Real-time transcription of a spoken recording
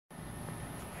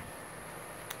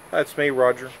That's me,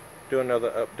 Roger, doing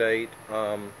another update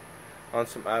on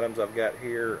some items I've got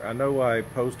here. I know I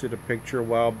posted a picture a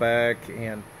while back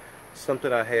and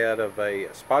something I had of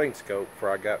a spotting scope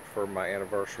I got for my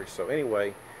anniversary. So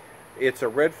anyway, it's a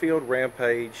Redfield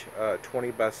Rampage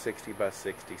 20 by 60 by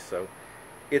 60. So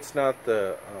it's not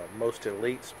the most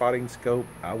elite spotting scope.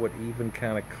 I would even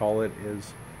kind of call it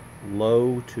as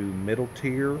low to middle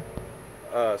tier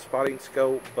spotting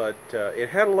scope, but it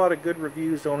had a lot of good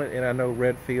reviews on it, and I know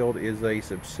Redfield is a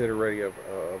subsidiary of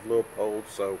Leupold,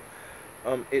 so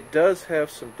it does have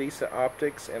some decent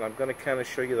optics, and I'm going to kind of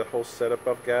show you the whole setup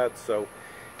I've got. So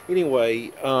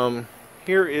anyway,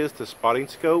 here is the spotting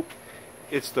scope.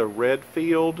 It's the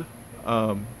Redfield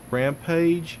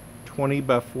Rampage 20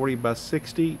 by 40 by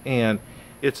 60, and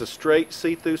it's a straight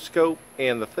see-through scope,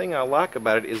 and the thing I like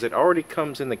about it is it already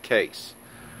comes in the case.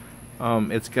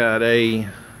 It's got a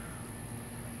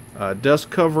dust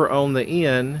cover on the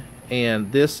end,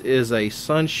 and this is a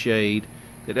sunshade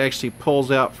that actually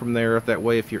pulls out from there, that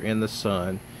way if you're in the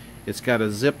sun. It's got a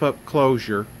zip-up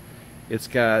closure. It's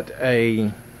got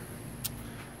the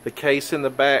case in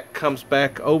the back comes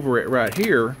back over it right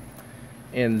here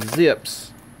and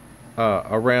zips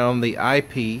around the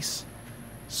eyepiece,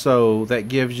 so that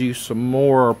gives you some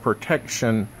more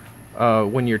protection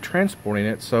when you're transporting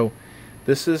it. So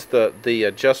this is the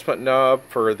adjustment knob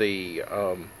for the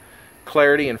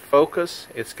clarity and focus.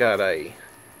 It's got a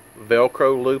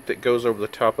Velcro loop that goes over the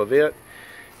top of it,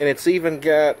 and it's even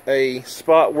got a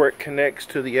spot where it connects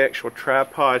to the actual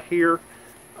tripod here.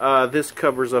 This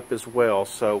covers up as well.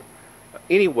 So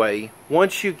anyway,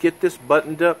 once you get this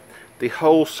buttoned up, the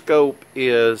whole scope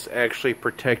is actually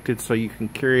protected, so you can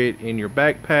carry it in your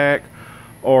backpack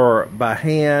or by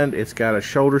hand. It's got a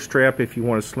shoulder strap if you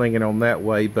want to sling it on that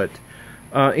way, but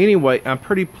anyway, I'm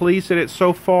pretty pleased at it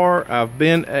so far. I've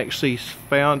actually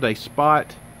found a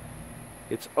spot.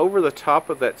 It's over the top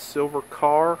of that silver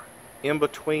car, in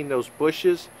between those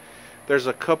bushes. There's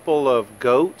a couple of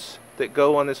goats that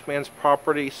go on this man's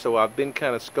property, so I've been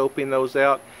kind of scoping those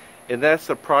out, and that's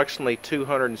approximately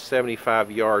 275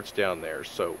 yards down there.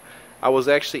 So I was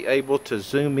actually able to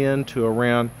zoom in to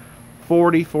around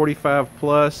 40, 45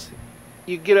 plus.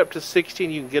 You get up to 60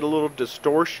 and you can get a little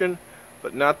distortion,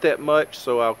 but not that much,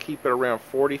 so I'll keep it around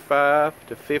 45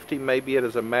 to 50, maybe it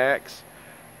as a max.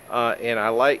 And I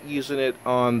like using it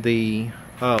on the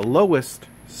lowest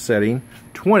setting,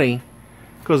 20,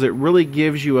 because it really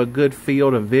gives you a good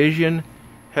field of vision,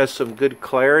 has some good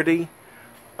clarity.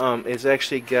 It's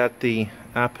actually got the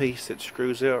eyepiece that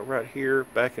screws out right here,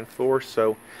 back and forth.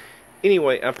 So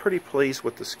anyway, I'm pretty pleased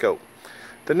with the scope.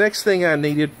 The next thing I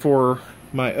needed for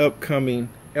my upcoming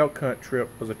elk hunt trip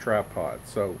was a tripod.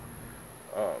 So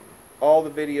all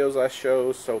the videos I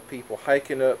show, so people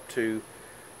hiking up to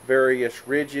various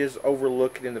ridges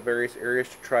overlooking in the various areas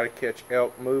to try to catch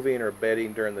elk moving or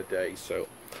bedding during the day. So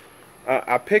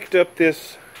I picked up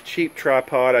this cheap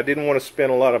tripod. I didn't want to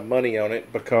spend a lot of money on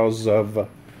it because of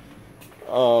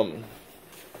let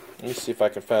me see if I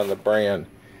can find the brand.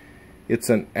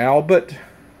 It's an Albert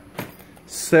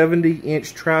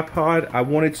 70-inch tripod. I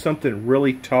wanted something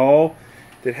really tall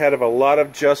that had a lot of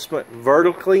adjustment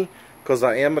vertically, because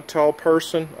I am a tall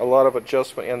person, a lot of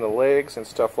adjustment in the legs and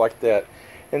stuff like that.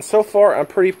 And so far I'm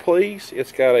pretty pleased.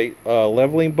 It's got a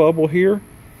leveling bubble here.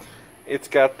 It's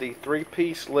got the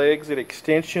 3-piece legs and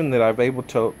extension that I've able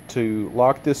to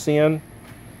lock this in.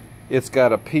 It's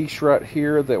got a piece right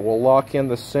here that will lock in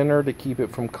the center to keep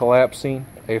it from collapsing.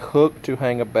 A hook to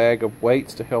hang a bag of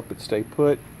weights to help it stay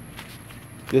put.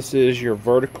 This is your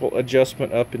vertical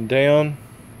adjustment up and down.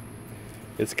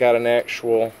 It's got an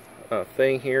actual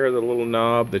thing here, the little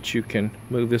knob that you can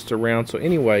move this around. So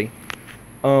anyway,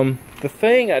 the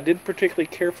thing I didn't particularly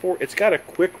care for, it's got a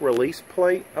quick release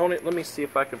plate on it. Let me see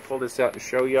if I can pull this out and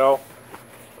show y'all.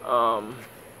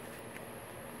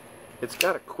 It's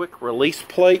got a quick release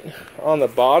plate on the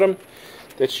bottom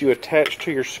that you attach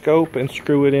to your scope and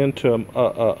screw it into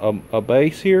a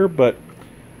base here. But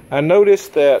I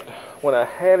noticed that when I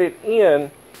had it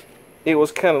in, it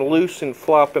was kind of loose and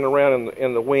flopping around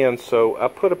in the wind, so I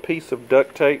put a piece of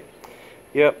duct tape.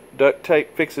 Yep, duct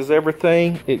tape fixes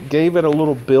everything. It gave it a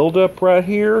little buildup right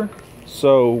here,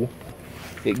 so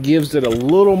it gives it a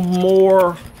little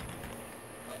more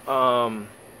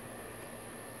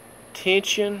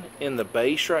tension in the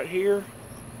base right here.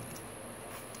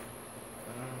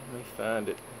 Let me find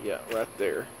it. Yeah, right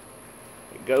there.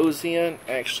 It goes in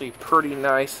actually pretty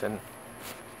nice and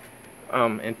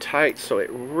tight, so it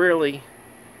really,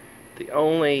 the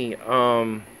only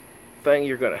thing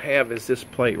you're going to have is this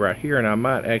plate right here, and I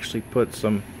might actually put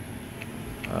some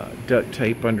duct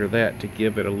tape under that to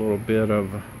give it a little bit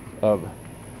of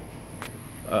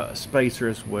spacer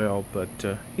as well.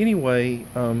 But anyway,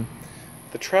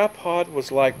 the tripod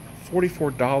was like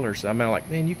 $44. I'm like,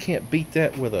 man, you can't beat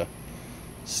that with a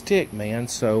stick, man.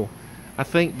 So I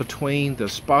think between the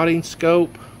spotting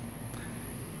scope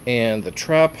and the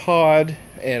tripod,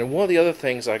 and one of the other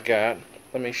things I got,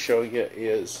 let me show you,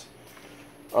 is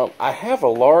I have a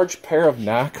large pair of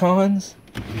Nikon's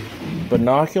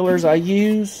binoculars I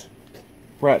use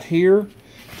right here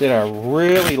that I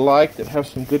really like, that have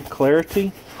some good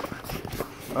clarity.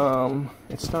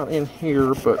 It's not in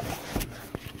here, but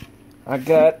I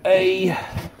got a,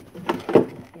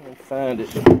 let me find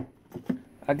it.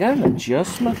 I got an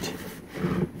adjustment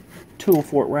tool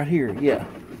for it right here. Yeah,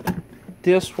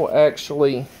 this will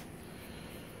actually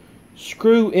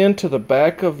screw into the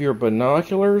back of your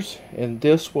binoculars, and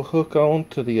this will hook on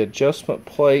to the adjustment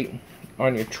plate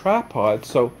on your tripod.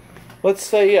 So let's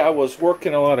say I was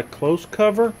working a lot of close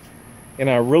cover and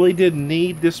I really didn't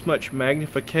need this much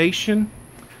magnification.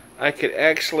 I could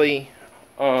actually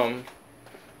let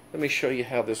me show you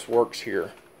how this works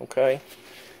here. Okay,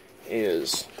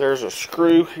 there's a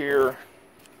screw here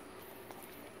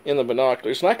in the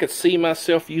binoculars, and I could see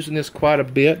myself using this quite a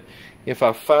bit if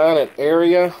I find an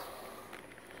area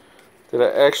that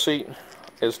I actually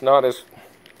is not as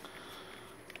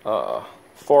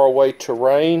far away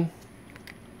terrain.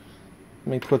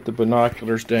 Let me put the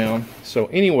binoculars down. So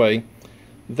anyway,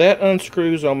 that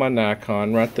unscrews on my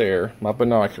Nikon right there, my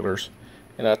binoculars,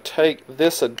 and I take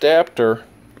this adapter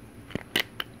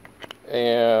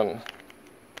and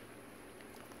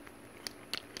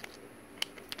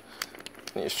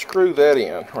you screw that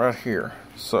in right here.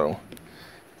 So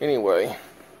anyway,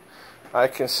 I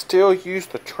can still use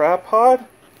the tripod,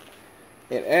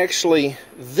 and actually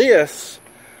this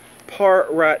part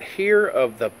right here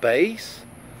of the base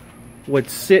would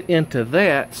sit into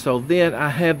that, so then I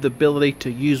have the ability to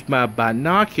use my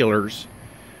binoculars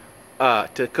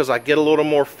because I get a little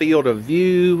more field of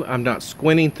view. I'm not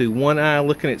squinting through one eye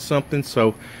looking at something.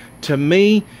 So to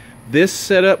me, this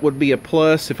setup would be a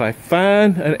plus. If I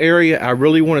find an area I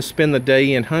really want to spend the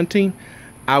day in hunting,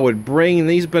 I would bring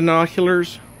these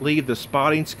binoculars, leave the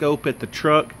spotting scope at the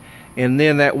truck, and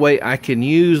then that way I can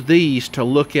use these to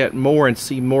look at more and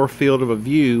see more field of a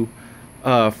view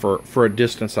for a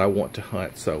distance I want to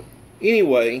hunt. So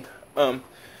anyway,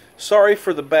 sorry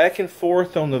for the back and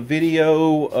forth on the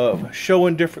video of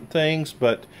showing different things,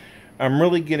 but I'm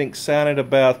really getting excited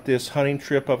about this hunting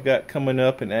trip I've got coming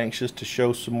up, and anxious to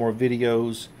show some more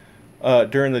videos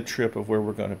during the trip of where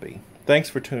we're going to be. Thanks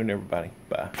for tuning in, everybody.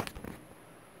 Bye.